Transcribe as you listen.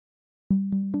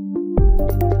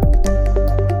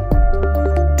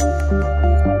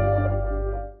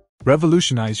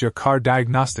Revolutionize your car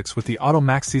diagnostics with the Autel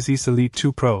MaxiSys Elite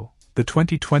 2 Pro, the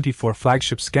 2024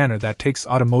 flagship scanner that takes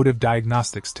automotive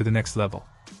diagnostics to the next level.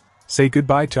 Say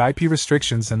goodbye to IP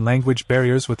restrictions and language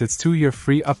barriers with its 2-year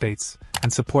free updates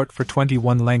and support for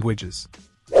 21 languages.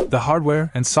 The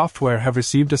hardware and software have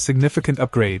received a significant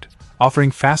upgrade,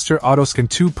 offering faster Autoscan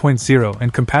 2.0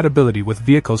 and compatibility with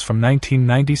vehicles from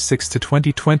 1996 to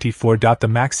 2024. The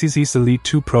MaxiSys Elite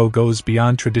 2 Pro goes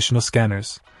beyond traditional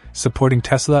scanners, supporting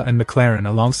Tesla and McLaren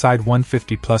alongside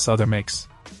 150+ other makes.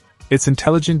 Its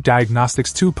Intelligent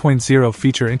Diagnostics 2.0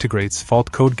 feature integrates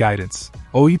fault code guidance,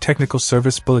 OE technical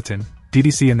service bulletin,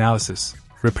 DDC analysis,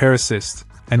 repair assist,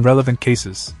 and relevant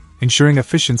cases, ensuring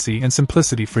efficiency and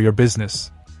simplicity for your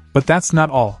business. But that's not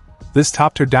all. This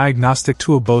top-tier diagnostic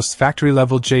tool boasts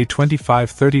factory-level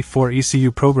J2534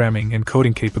 ECU programming and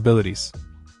coding capabilities.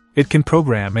 It can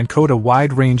program and code a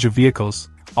wide range of vehicles,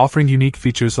 offering unique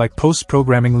features like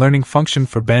post-programming learning function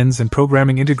for Benz and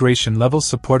programming integration level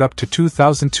support up to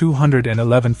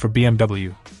 2211 for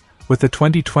BMW. With the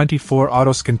 2024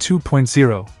 Autoscan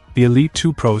 2.0, the Elite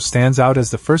 2 Pro stands out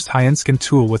as the first high-end scan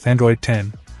tool with Android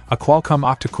 10, a Qualcomm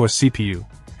octa-core CPU,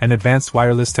 and advanced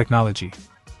wireless technology.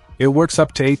 It works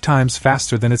up to 8 times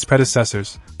faster than its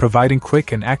predecessors, providing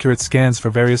quick and accurate scans for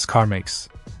various car makes.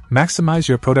 Maximize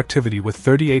your productivity with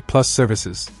 38+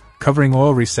 services, covering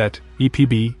oil reset,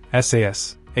 EPB,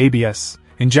 SAS, ABS,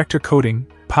 injector coating,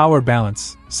 power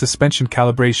balance, suspension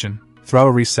calibration,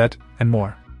 throttle reset, and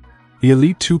more. The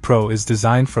Elite 2 Pro is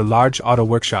designed for large auto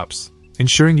workshops,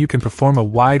 ensuring you can perform a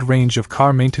wide range of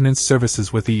car maintenance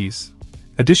services with ease.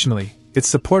 Additionally, its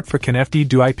support for CAN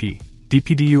FD-DUIP,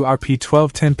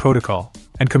 DPDU-RP1210 protocol,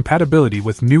 and compatibility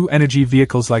with new energy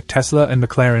vehicles like Tesla and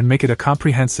McLaren make it a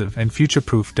comprehensive and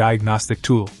future-proof diagnostic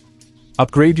tool.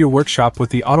 Upgrade your workshop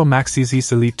with the Autel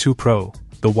MaxiSys Elite 2 Pro,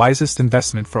 the wisest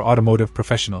investment for automotive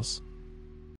professionals.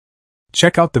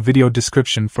 Check out the video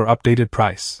description for updated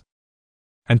price.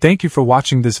 And thank you for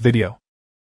watching this video.